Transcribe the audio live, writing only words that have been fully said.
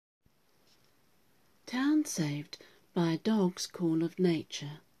Town saved by a dog's call of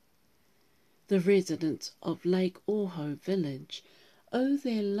nature. The residents of Lake Oahu village owe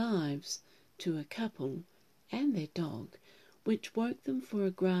their lives to a couple and their dog, which woke them for a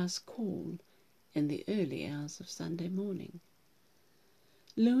grass call in the early hours of Sunday morning.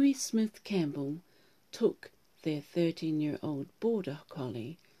 Louis Smith Campbell took their 13-year-old border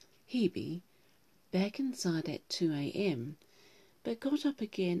collie, Hebe, back inside at 2 a.m., but got up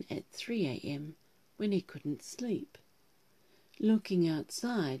again at 3 a.m. when he couldn't sleep. Looking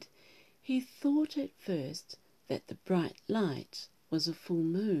outside, he thought at first that the bright light was a full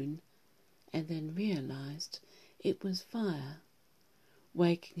moon, and then realized it was fire.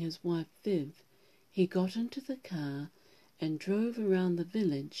 Waking his wife Viv, he got into the car and drove around the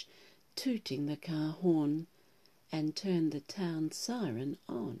village, tooting the car horn, and turned the town siren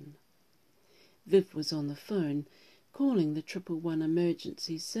on. Viv was on the phone, calling the 111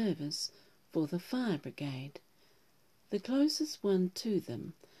 emergency service for the fire brigade. The closest one to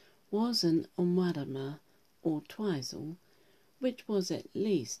them was in Omarama, or Twizel, which was at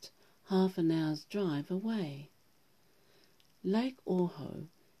least half an hour's drive away. Lake Oahu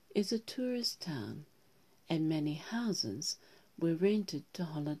is a tourist town, and many houses were rented to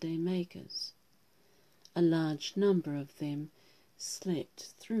holiday makers. A large number of them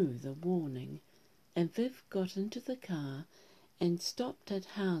slept through the warning, and Viv got into the car and stopped at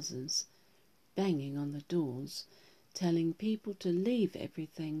houses, banging on the doors, telling people to leave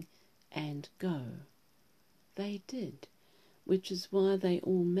everything and go. They did, which is why they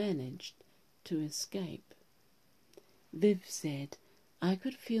all managed to escape. Viv said, "I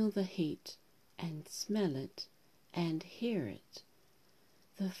could feel the heat and smell it and hear it.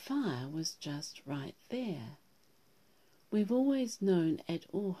 The fire was just right there. We've always known at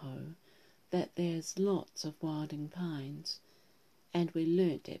Oahu that there's lots of wilding pines, and we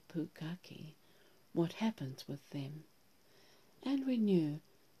learnt at Pukaki what happens with them. And we knew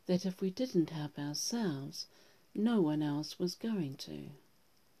that if we didn't help ourselves, no one else was going to.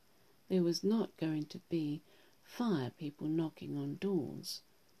 There was not going to be fire people knocking on doors.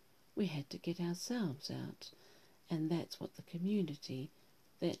 We had to get ourselves out, and that's what the community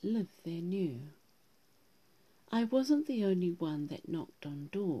that lived there knew. I wasn't the only one that knocked on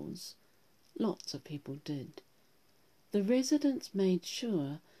doors. Lots of people did. The residents made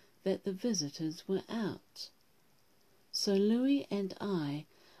sure that the visitors were out. So Louis and I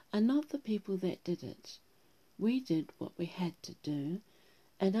are not the people that did it. We did what we had to do,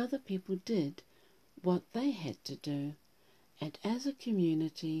 and other people did what they had to do, and as a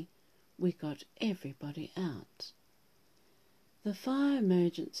community we got everybody out. The fire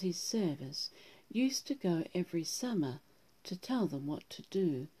emergency service used to go every summer to tell them what to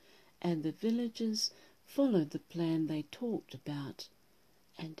do, and the villagers followed the plan they talked about,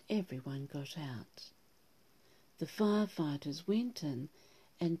 and everyone got out. The firefighters went in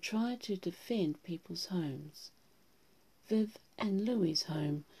and tried to defend people's homes. Viv and Louis's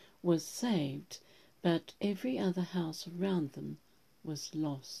home was saved, but every other house around them was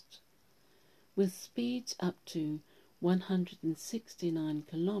lost. With speeds up to 169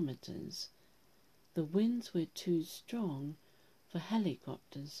 kilometers, the winds were too strong for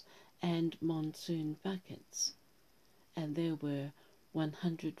helicopters and monsoon buckets, and there were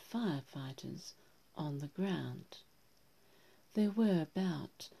 100 firefighters on the ground. There were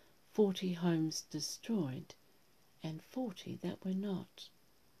about 40 homes destroyed and 40 that were not.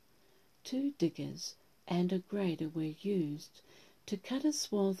 2 diggers and a grader were used to cut a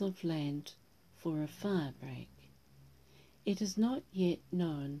swath of land for a fire break. It is not yet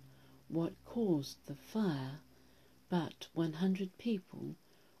known what caused the fire, but 100 people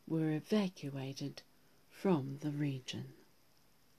were evacuated from the region.